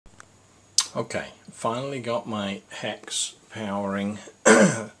Okay, finally got my hex powering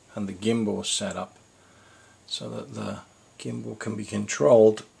and the gimbal set up so that the gimbal can be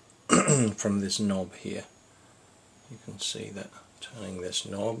controlled from this knob here. You can see that turning this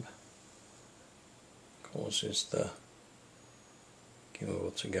knob causes the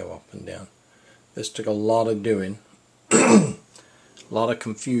gimbal to go up and down. This took a lot of doing, a lot of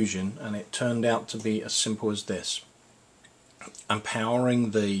confusion, and it turned out to be as simple as this. I'm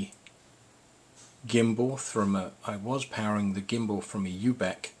powering the gimbal from I was powering the gimbal from a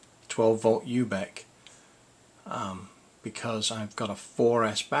UBEC, 12 volt UBEC, because I've got a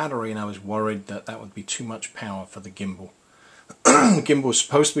 4S battery and I was worried that that would be too much power for the gimbal. The gimbal was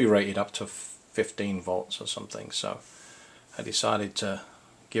supposed to be rated up to 15 volts or something, so I decided to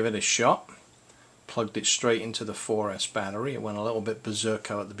give it a shot. Plugged it straight into the 4S battery. It went a little bit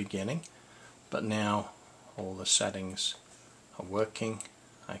berserko at the beginning, but now all the settings are working.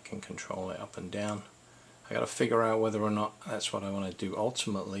 I can control it up and down. I got to figure out whether or not that's what I want to do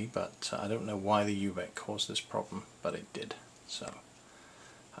ultimately, but I don't know why the UBEC caused this problem, but it did. So,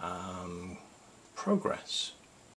 progress.